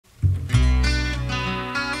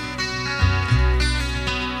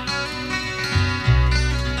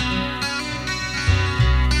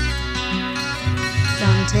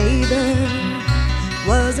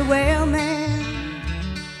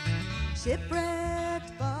shipwrecked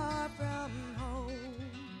far from home.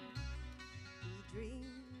 He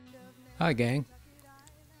dreamed of Hi gang,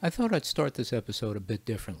 I thought I'd start this episode a bit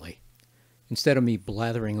differently. Instead of me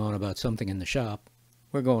blathering on about something in the shop,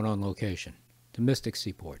 we're going on location, to Mystic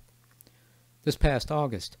Seaport. This past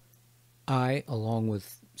August, I, along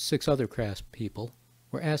with 6 other craftspeople,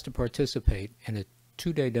 were asked to participate in a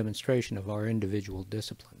 2-day demonstration of our individual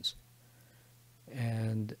disciplines.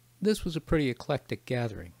 And this was a pretty eclectic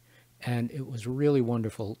gathering, and it was really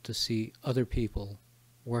wonderful to see other people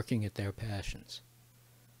working at their passions.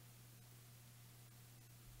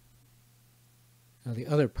 Now, the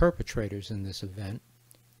other perpetrators in this event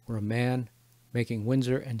were a man making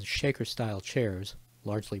Windsor and Shaker-style chairs,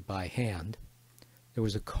 largely by hand. There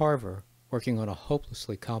was a carver working on a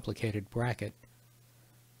hopelessly complicated bracket.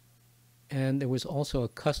 And there was also a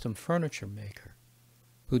custom furniture maker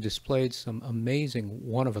who displayed some amazing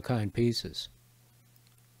one-of-a-kind pieces.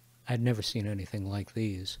 I'd never seen anything like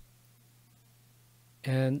these.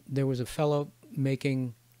 And there was a fellow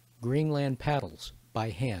making Greenland paddles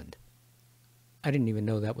by hand. I didn't even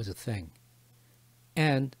know that was a thing.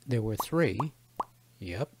 And there were 3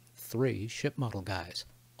 ship model guys,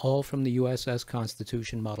 all from the USS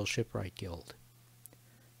Constitution Model Shipwright Guild.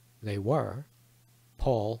 They were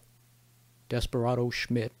Paul Desperado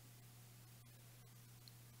Schmidt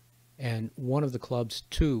and one of the club's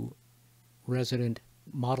 2 resident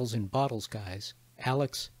Models in Bottles guys,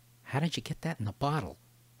 Alex, how did you get that in the bottle?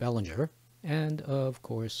 Bellinger, and of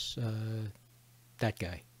course, that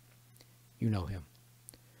guy. You know him.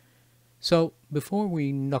 So, before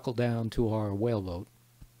we knuckle down to our whaleboat,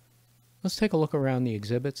 let's take a look around the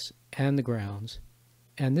exhibits and the grounds,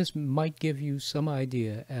 and this might give you some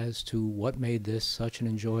idea as to what made this such an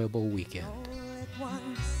enjoyable weekend. all at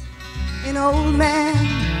once, an old man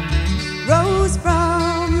rose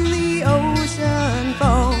from the ocean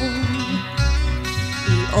foam.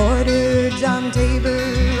 He ordered John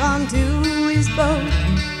Tabor onto his boat.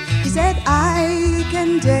 He said, I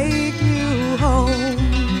can take you home.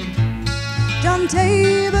 John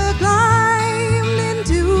Tabor climbed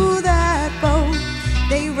into that boat.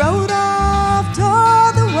 They rowed off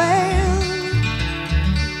toward the whale.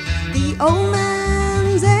 The old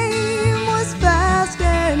man's aim was fast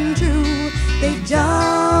and true. They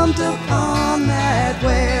jumped upon that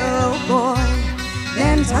whale, boy,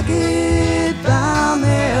 Nantucket bound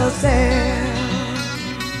they'll sail.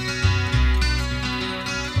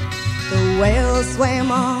 The whale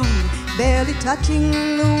swam on, barely touching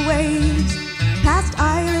the waves, past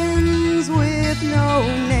islands with no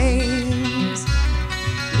names.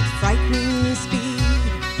 With frightening speed,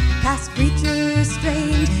 past creatures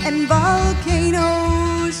strange and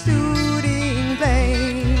volcanoes shooting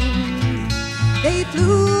flames. They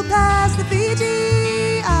flew past the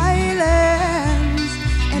Fiji Islands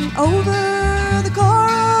and over the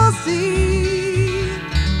Coral Sea.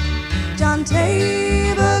 John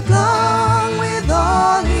Tabor clung with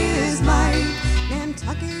all his might.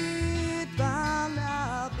 Nantucket bound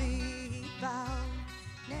I'll be found.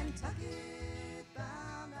 Nantucket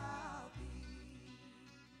bound I'll be.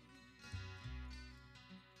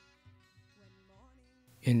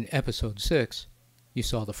 In episode 6, you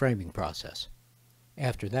saw the framing process.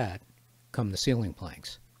 After that, come the ceiling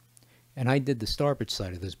planks. And I did the starboard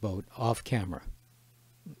side of this boat off camera.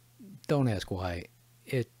 Don't ask why.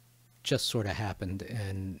 It just sort of happened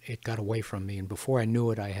and it got away from me, and before I knew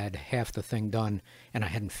it I had half the thing done and I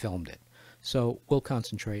hadn't filmed it. So we'll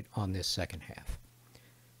concentrate on this second half.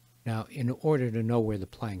 Now, in order to know where the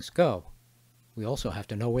planks go, we also have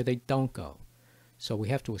to know where they don't go. So we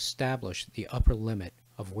have to establish the upper limit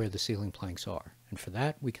of where the ceiling planks are, and for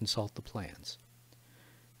that we consult the plans.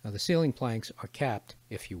 Now, the ceiling planks are capped,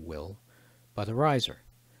 if you will, by the riser,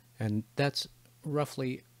 and that's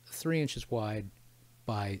roughly 3 inches wide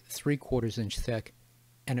by 3/4 inch thick,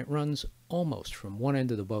 and it runs almost from one end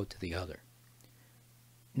of the boat to the other.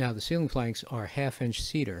 Now, the ceiling planks are 1/2 inch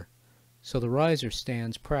cedar, so the riser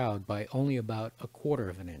stands proud by only about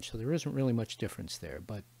 1/4 inch, so there isn't really much difference there,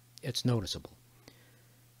 but it's noticeable.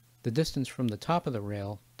 The distance from the top of the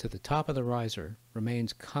rail to the top of the riser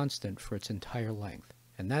remains constant for its entire length,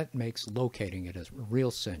 and that makes locating it a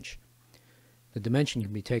real cinch. The dimension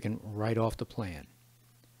can be taken right off the plan.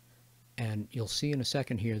 And you'll see in a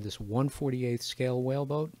second here this 1/48 scale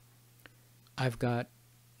whaleboat. I've got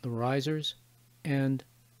the risers and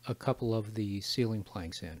a couple of the ceiling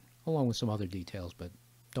planks in, along with some other details, but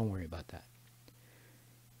don't worry about that.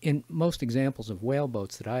 In most examples of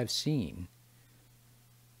whaleboats that I've seen,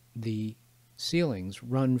 the ceilings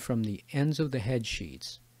run from the ends of the head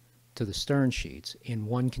sheets to the stern sheets in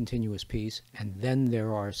one continuous piece, and then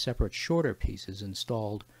there are separate shorter pieces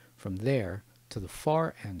installed from there to the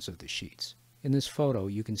far ends of the sheets. In this photo,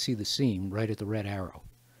 you can see the seam right at the red arrow.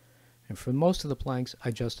 And for most of the planks,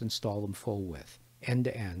 I just install them full width. End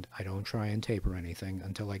to end, I don't try and taper anything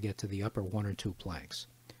until I get to the upper 1 or 2 planks.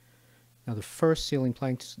 Now the first ceiling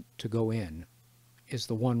plank to go in is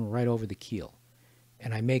the one right over the keel,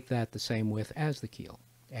 and I make that the same width as the keel.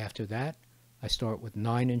 After that, I start with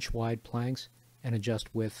 9-inch wide planks and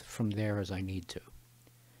adjust width from there as I need to.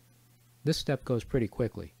 This step goes pretty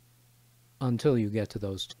quickly until you get to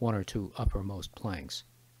those 1 or 2 uppermost planks.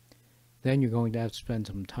 Then you're going to have to spend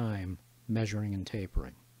some time measuring and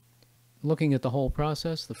tapering. Looking at the whole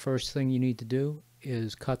process, the first thing you need to do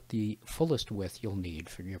is cut the fullest width you'll need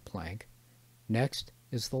for your plank. Next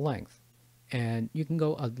is the length. And you can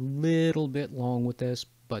go a little bit long with this,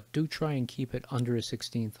 but do try and keep it under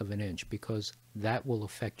 1/16 of an inch because that will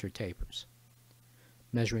affect your tapers.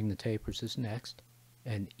 Measuring the tapers is next,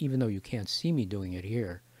 and even though you can't see me doing it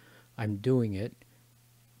here, I'm doing it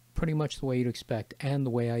pretty much the way you'd expect and the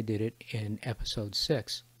way I did it in episode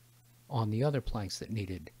 6 on the other planks that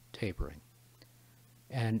needed tapering.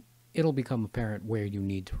 And it'll become apparent where you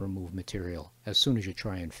need to remove material as soon as you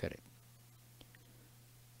try and fit it.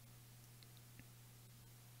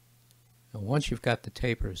 And once you've got the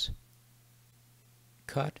tapers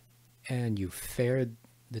cut and you've faired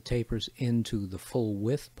the tapers into the full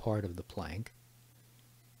width part of the plank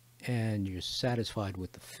and you're satisfied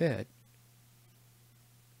with the fit,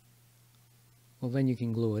 well, then you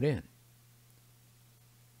can glue it in.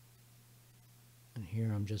 And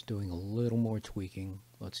here I'm just doing a little more tweaking.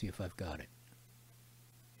 Let's see if I've got it.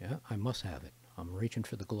 Yeah, I must have it. I'm reaching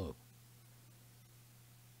for the glue.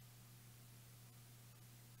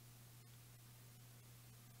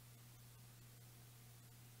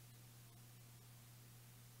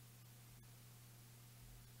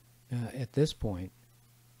 At this point,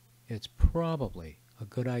 it's probably a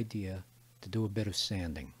good idea to do a bit of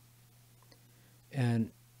sanding.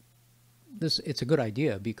 And it's a good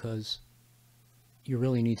idea because you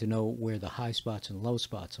really need to know where the high spots and low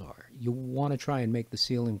spots are. You want to try and make the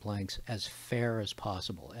ceiling planks as fair as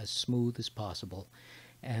possible, as smooth as possible,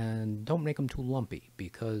 and don't make them too lumpy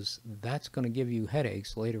because that's going to give you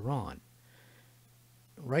headaches later on.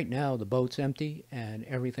 Right now the boat's empty and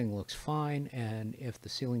everything looks fine, and if the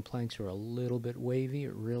ceiling planks are a little bit wavy,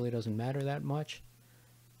 it really doesn't matter that much.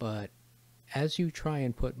 But as you try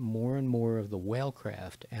and put more and more of the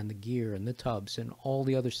whalecraft and the gear and the tubs and all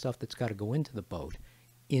the other stuff that's got to go into the boat,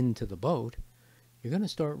 you're going to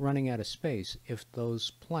start running out of space if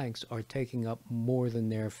those planks are taking up more than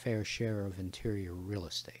their fair share of interior real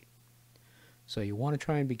estate. So you want to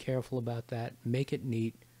try and be careful about that. Make it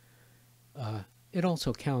neat. It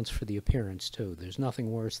also counts for the appearance too. There's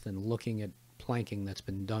nothing worse than looking at planking that's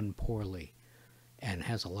been done poorly and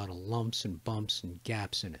has a lot of lumps and bumps and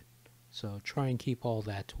gaps in it. So try and keep all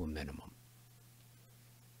that to a minimum.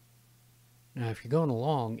 Now if you're going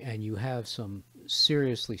along and you have some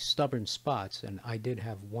seriously stubborn spots, and I did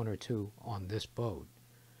have 1 or 2 on this boat,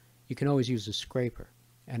 you can always use a scraper.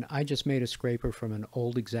 And I just made a scraper from an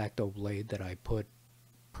old X-Acto blade that I put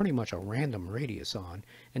pretty much a random radius on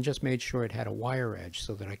and just made sure it had a wire edge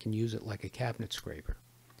so that I can use it like a cabinet scraper.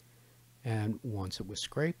 And once it was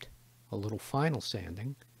scraped, a little final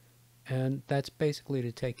sanding, and that's basically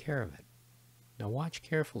to take care of it. Now watch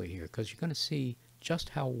carefully here because you're going to see just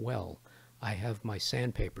how well I have my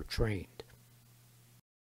sandpaper trained.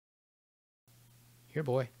 Here,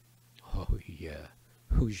 boy. Oh yeah,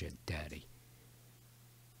 who's your daddy?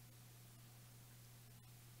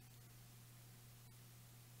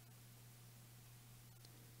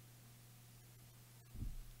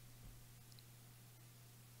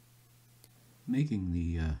 Making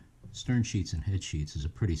the stern sheets and head sheets is a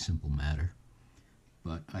pretty simple matter,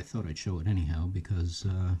 but I thought I'd show it anyhow because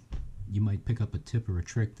you might pick up a tip or a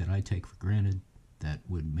trick that I take for granted that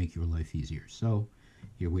would make your life easier. So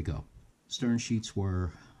here we go. Stern sheets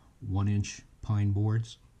were 1-inch pine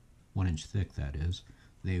boards, 1 inch thick that is.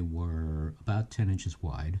 They were about 10 inches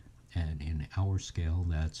wide, and in our scale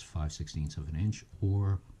that's 5/16 of an inch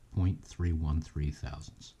or 0.313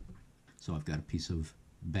 thousandths. So I've got a piece of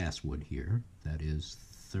basswood here that is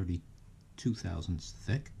 32 thousandths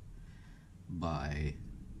thick by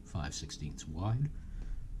 5/16 wide,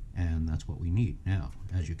 and that's what we need. Now,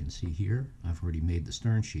 as you can see here, I've already made the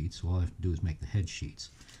stern sheets, so all I have to do is make the head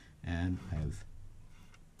sheets, and I've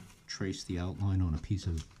traced the outline on a piece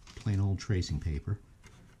of plain old tracing paper,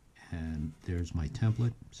 and there's my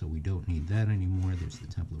template, so we don't need that anymore. There's the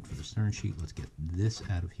template for the stern sheet. Let's get this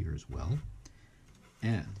out of here as well.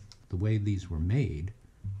 And the way these were made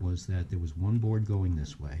was that there was one board going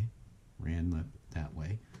this way, ran that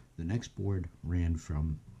way. The next board ran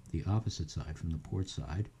from the opposite side from the port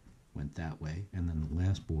side, went that way, and then the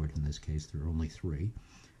last board, in this case there are only 3,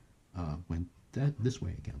 went this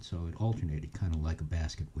way again. So it alternated kind of like a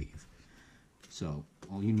basket weave. So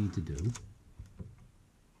all you need to do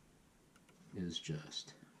is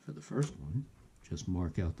just, for the first one, just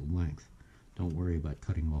mark out the length. Don't worry about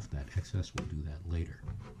cutting off that excess, we'll do that later.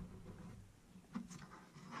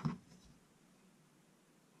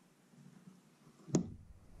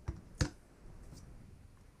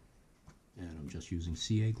 And I'm just using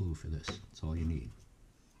CA glue for this, that's all you need.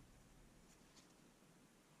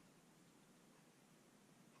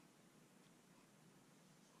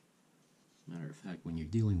 Matter of fact, when you're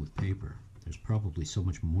dealing with paper, there's probably so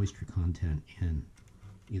much moisture content in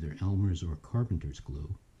either Elmer's or Carpenter's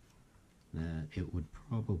glue that it would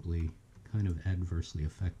probably kind of adversely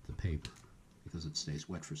affect the paper because it stays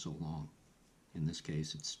wet for so long. In this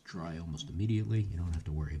case, it's dry almost immediately. You don't have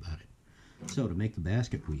to worry about it. So to make the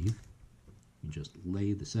basket weave, you just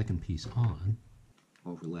lay the second piece on,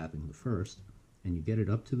 overlapping the first, and you get it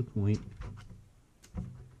up to the point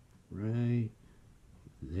right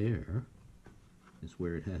there is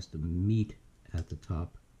where it has to meet at the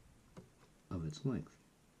top of its length.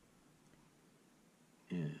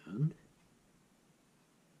 And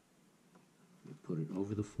you put it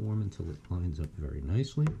over the form until it lines up very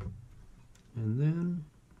nicely, and then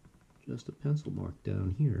just a pencil mark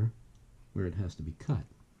down here where it has to be cut.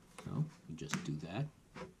 So you just do that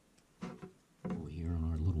over here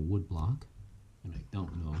on our little wood block, and I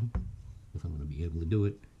don't know if I'm going to be able to do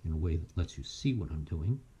it in a way that lets you see what I'm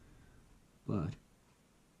doing, but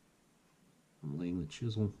I'm laying the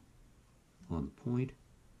chisel on the point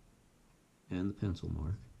and the pencil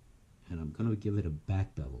mark, and I'm going to give it a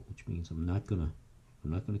back bevel, which means I'm not going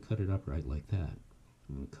to cut it upright like that.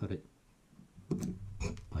 I'm going to cut it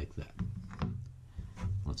like that.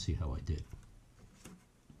 Let's see how I did.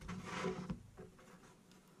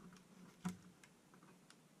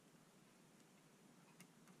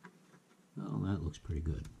 Well, that looks pretty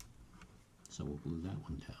good. So we'll glue that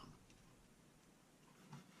one down.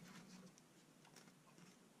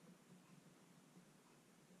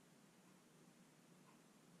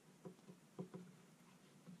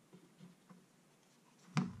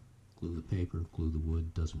 Glue the paper, glue the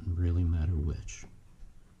wood, doesn't really matter which.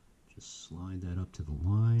 Just slide that up to the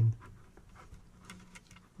line,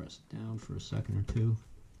 press it down for a second or two.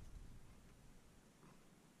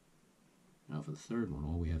 Now for the third one,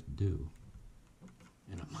 all we have to do,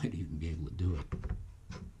 and I might even be able to do it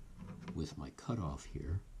with my cutoff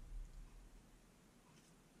here,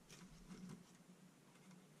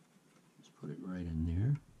 just put it right in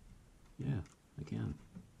there. Yeah, I can.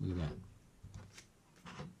 Look at that.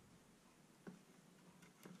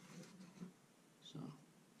 So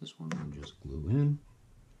this one will just glue in,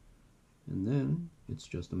 and then it's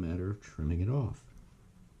just a matter of trimming it off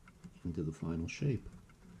into the final shape.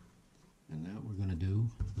 And that we're going to do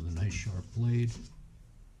with a nice sharp blade.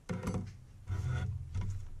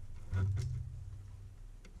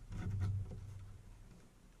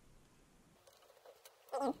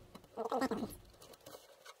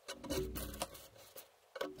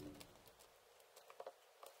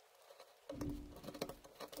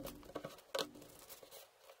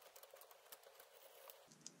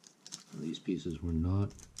 These pieces were not,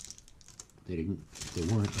 they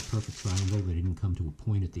weren't a perfect triangle. They didn't come to a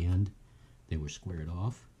point at the end. They were squared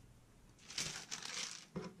off.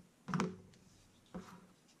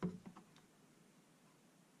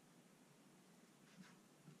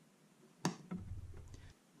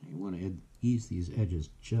 You want to ease these edges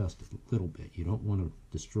just a little bit. You don't want to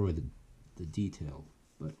destroy the detail,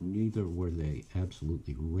 but neither were they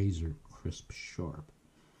absolutely razor crisp sharp.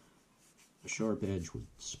 A sharp edge would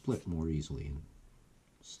split more easily and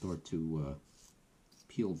start to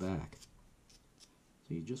peel back.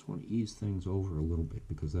 So you just want to ease things over a little bit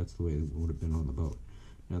because that's the way it would have been on the boat.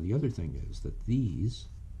 Now the other thing is that these,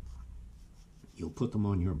 you'll put them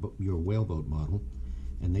on your whaleboat model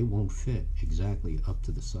and they won't fit exactly up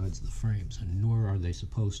to the sides of the frames, and nor are they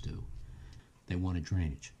supposed to. They want a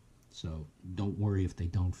drainage. So don't worry if they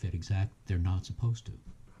don't fit exact. They're not supposed to.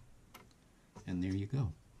 And there you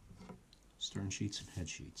go. Stern sheets and head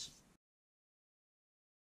sheets.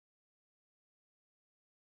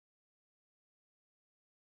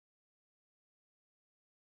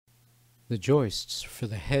 The joists for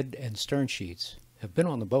the head and stern sheets have been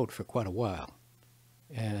on the boat for quite a while,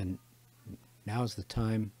 and now's the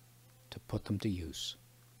time to put them to use.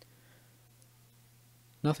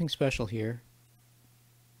 Nothing special here,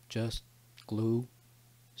 just glue,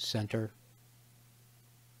 center,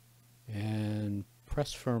 and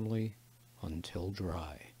press firmly until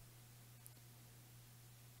dry.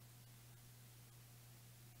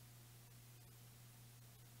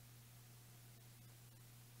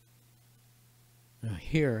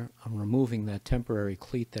 here I'm removing that temporary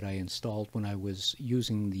cleat that I installed when I was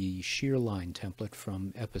using the shear line template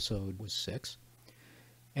from episode 6.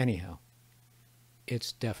 Anyhow,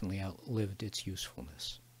 it's definitely outlived its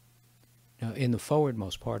usefulness. Now, in the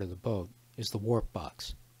forwardmost part of the boat is the warp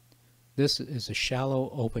box. This is a shallow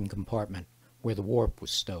open compartment where the warp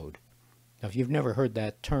was stowed. Now, if you've never heard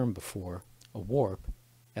that term before, a warp,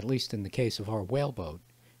 at least in the case of our whaleboat,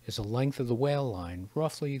 is a length of the whale line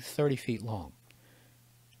roughly 30 feet long.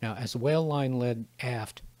 Now, as the whale line led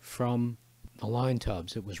aft from the line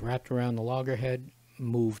tubs, it was wrapped around the loggerhead,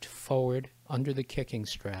 moved forward under the kicking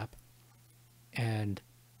strap, and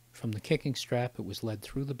from the kicking strap it was led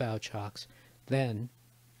through the bow chocks, then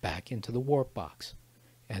back into the warp box.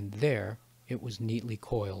 And there it was neatly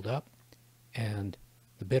coiled up, and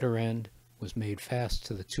the bitter end was made fast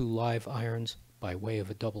to the 2 live irons by way of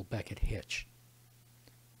a double becket hitch.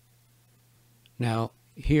 Now,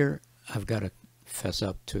 here I've got to fess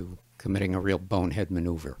up to committing a real bonehead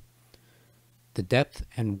maneuver. The depth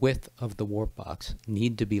and width of the warp box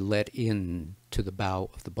need to be let in to the bow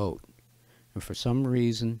of the boat. And for some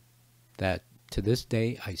reason that to this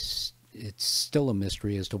day it's still a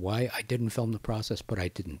mystery as to why I didn't film the process, but I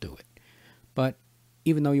didn't do it. But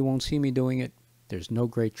even though you won't see me doing it, there's no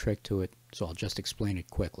great trick to it, so I'll just explain it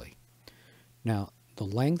quickly. Now, the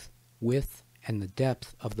length, width, and the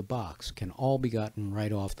depth of the box can all be gotten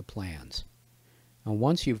right off the plans. Now,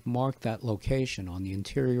 once you've marked that location on the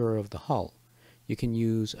interior of the hull, you can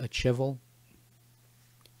use a chisel.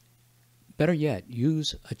 Better yet,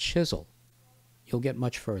 use a chisel. You'll get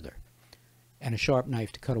much further. And a sharp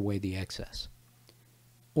knife to cut away the excess.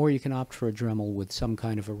 Or you can opt for a Dremel with some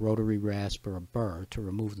kind of a rotary rasp or a burr to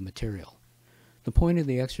remove the material. The point of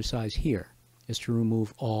the exercise here is to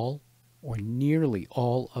remove all or nearly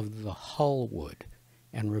all of the hull wood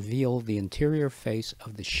and reveal the interior face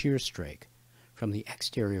of the shear strake from the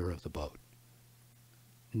exterior of the boat.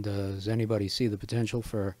 Does anybody see the potential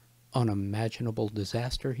for unimaginable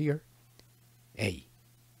disaster here? Hey,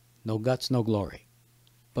 no guts, no glory.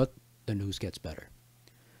 But the news gets better.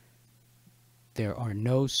 There are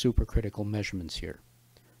no supercritical measurements here.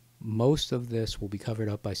 Most of this will be covered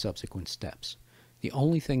up by subsequent steps. The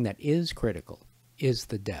only thing that is critical is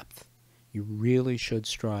the depth. You really should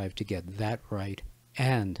strive to get that right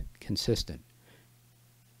and consistent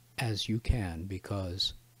as you can,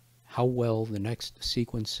 because how well the next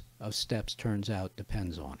sequence of steps turns out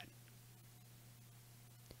depends on it.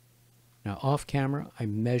 Now, off camera, I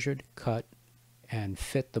measured, cut, and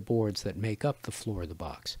fit the boards that make up the floor of the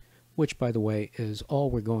box, which, by the way, is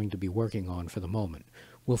all we're going to be working on for the moment.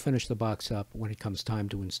 We'll finish the box up when it comes time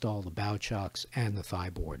to install the bow chocks and the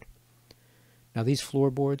thigh board. Now, these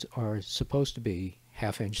floorboards are supposed to be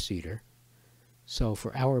 1/2 inch cedar, so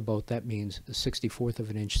for our boat that means a 1/64 of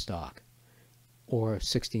an inch stock, or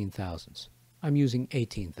 16 thousandths. I'm using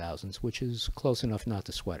 18 thousandths, which is close enough not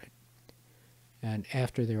to sweat it. And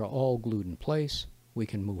after they're all glued in place, we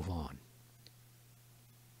can move on.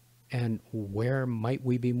 And where might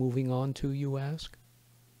we be moving on to, you ask?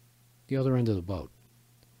 The other end of the boat.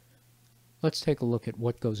 Let's take a look at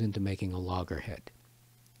what goes into making a loggerhead.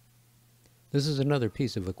 This is another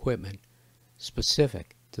piece of equipment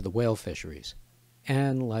specific to the whale fisheries,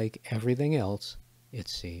 and like everything else, it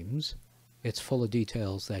seems, it's full of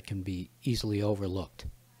details that can be easily overlooked.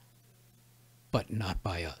 But not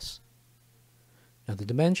by us. Now, the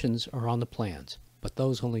dimensions are on the plans, but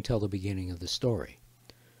those only tell the beginning of the story.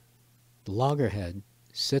 The loggerhead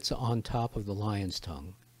sits on top of the lion's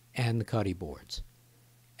tongue and the cuddy boards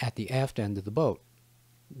at the aft end of the boat,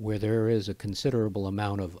 where there is a considerable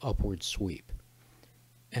amount of upward sweep.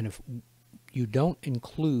 And if you don't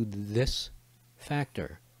include this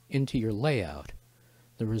factor into your layout,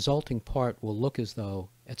 the resulting part will look as though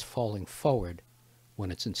it's falling forward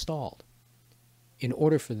when it's installed. In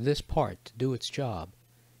order for this part to do its job,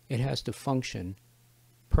 it has to function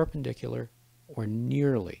perpendicular or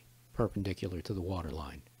nearly perpendicular to the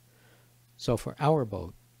waterline. So for our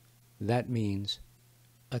boat, that means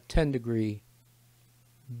a 10-degree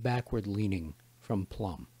backward leaning from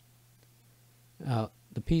plumb.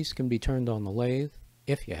 The piece can be turned on the lathe,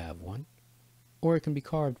 if you have one, or it can be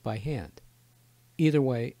carved by hand. Either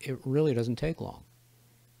way, it really doesn't take long.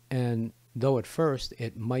 And though at first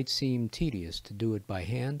it might seem tedious to do it by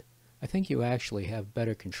hand, I think you actually have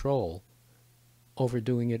better control over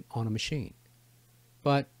doing it on a machine.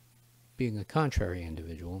 But being a contrary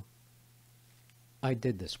individual, I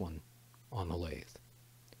did this one on the lathe.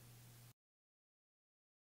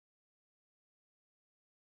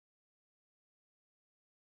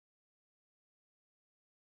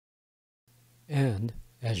 And,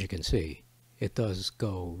 as you can see, it does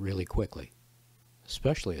go really quickly.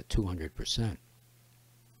 especially at 200%.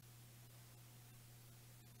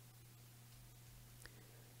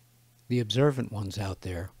 The observant ones out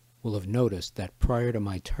there will have noticed that prior to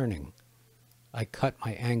my turning, I cut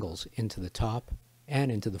my angles into the top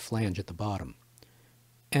and into the flange at the bottom,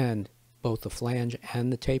 and both the flange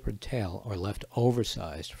and the tapered tail are left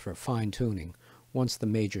oversized for fine-tuning once the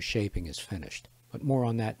major shaping is finished, but more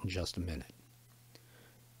on that in just a minute.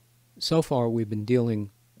 So far we've been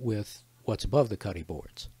dealing with what's above the cutty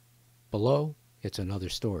boards. Below, it's another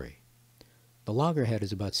story. The loggerhead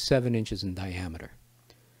is about 7 inches in diameter.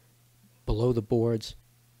 Below the boards,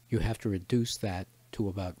 you have to reduce that to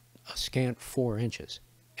about a scant 4 inches,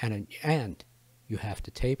 and you have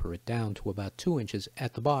to taper it down to about 2 inches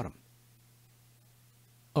at the bottom.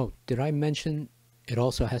 Oh, did I mention it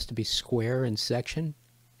also has to be square in section?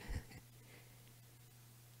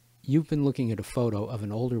 You've been looking at a photo of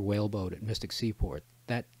an older whaleboat at Mystic Seaport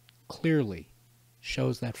that clearly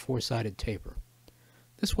shows that 4-sided taper.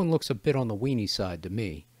 This one looks a bit on the weenie side to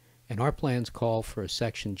me, and our plans call for a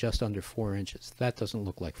section just under 4 inches. That doesn't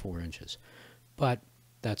look like 4 inches, but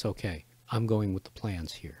that's okay. I'm going with the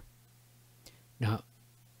plans here. Now,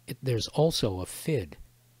 there's also a fid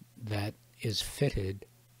that is fitted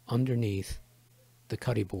underneath the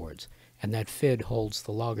cutty boards, and that fid holds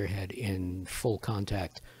the loggerhead in full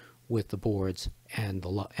contact with the boards and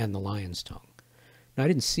the lion's tongue. Now, I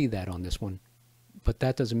didn't see that on this one, but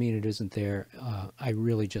that doesn't mean it isn't there. I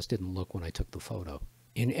really just didn't look when I took the photo.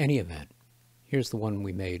 In any event, here's the one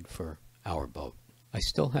we made for our boat. I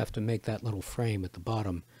still have to make that little frame at the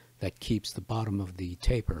bottom that keeps the bottom of the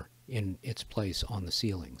taper in its place on the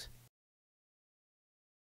ceilings.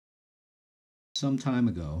 Some time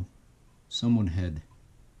ago, someone had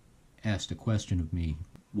asked a question of me,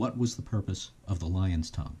 what was the purpose of the lion's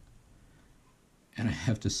tongue? And I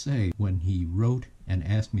have to say, when he wrote and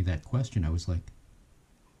asked me that question, I was like,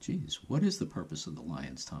 geez, what is the purpose of the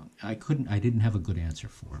lion's tongue? I didn't have a good answer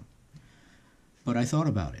for him. But I thought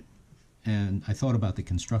about it, and I thought about the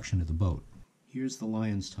construction of the boat. Here's the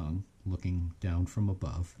lion's tongue looking down from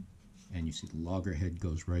above, and you see the loggerhead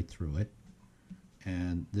goes right through it,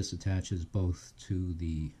 and this attaches both to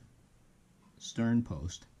the stern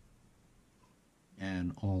post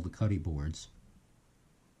and all the cutty boards,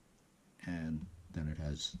 and then it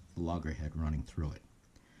has the loggerhead running through it.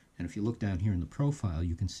 And if you look down here in the profile,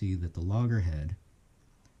 you can see that the loggerhead,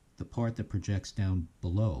 the part that projects down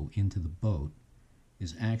below into the boat,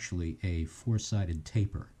 is actually a 4-sided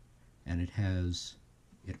taper, and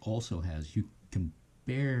it also has, you can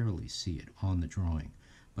barely see it on the drawing,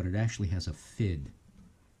 but it actually has a fid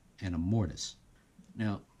and a mortise.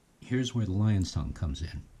 Now, here's where the lion's tongue comes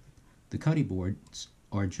in. The cutty boards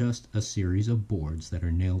are just a series of boards that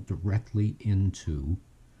are nailed directly into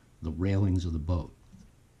the railings of the boat.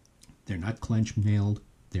 They're not clench nailed,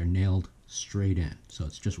 they're nailed straight in. So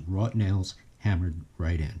it's just wrought nails hammered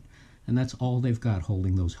right in. And that's all they've got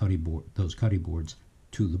holding those cutty boards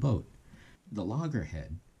to the boat. The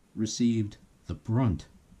loggerhead received the brunt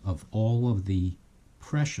of all of the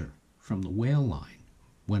pressure from the whale line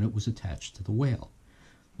when it was attached to the whale.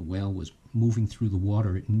 The whale was moving through the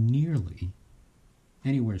water at nearly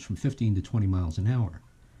anywhere from 15 to 20 miles an hour.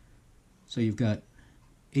 So you've got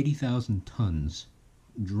 80,000 tons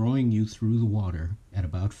drawing you through the water at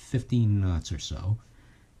about 15 knots or so,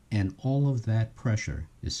 and all of that pressure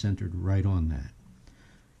is centered right on that.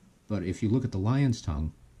 But if you look at the lion's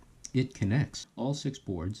tongue, it connects all 6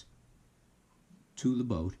 boards to the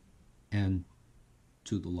boat and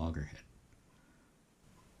to the loggerhead.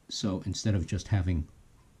 So instead of just having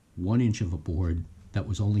 1 inch of a board that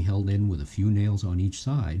was only held in with a few nails on each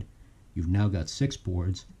side, you've now got 6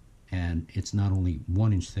 boards, and it's not only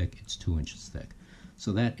 1 inch thick, it's 2 inches thick.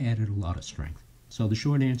 So that added a lot of strength. So the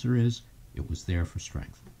short answer is, it was there for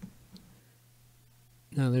strength.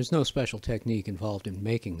 Now, there's no special technique involved in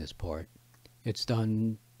making this part. It's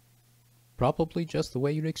done probably just the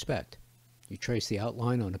way you'd expect. You trace the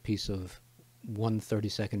outline on a piece of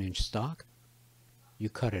 1/32 inch stock, you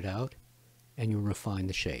cut it out, and you refine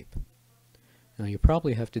the shape. Now, you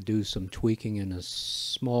probably have to do some tweaking and a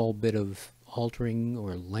small bit of altering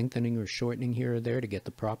or lengthening or shortening here or there to get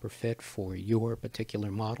the proper fit for your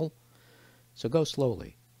particular model. So go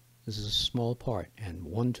slowly. This is a small part, and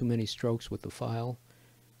one too many strokes with the file,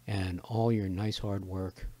 and all your nice hard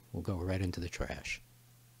work will go right into the trash.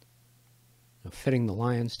 Now, fitting the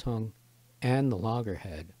lion's tongue and the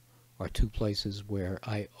loggerhead are 2 places where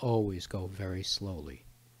I always go very slowly,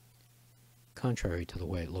 contrary to the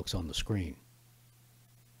way it looks on the screen.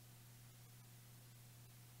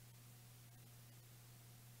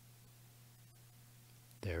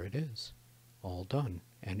 There it is, all done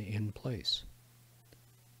and in place.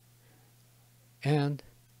 And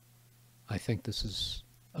I think this is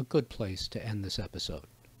a good place to end this episode.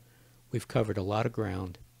 We've covered a lot of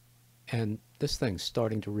ground, and this thing's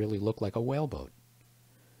starting to really look like a whaleboat.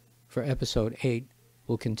 For episode 8,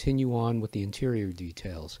 we'll continue on with the interior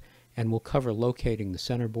details, and we'll cover locating the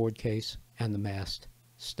centerboard case and the mast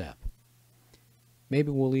step.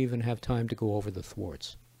 Maybe we'll even have time to go over the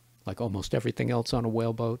thwarts. Like almost everything else on a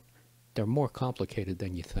whaleboat, they're more complicated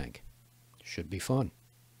than you think. Should be fun.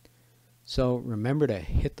 So remember to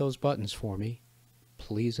hit those buttons for me,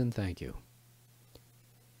 please and thank you.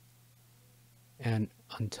 And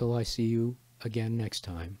until I see you again next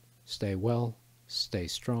time, stay well, stay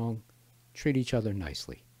strong, treat each other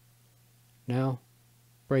nicely. Now,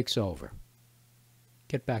 break's over.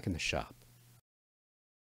 Get back in the shop.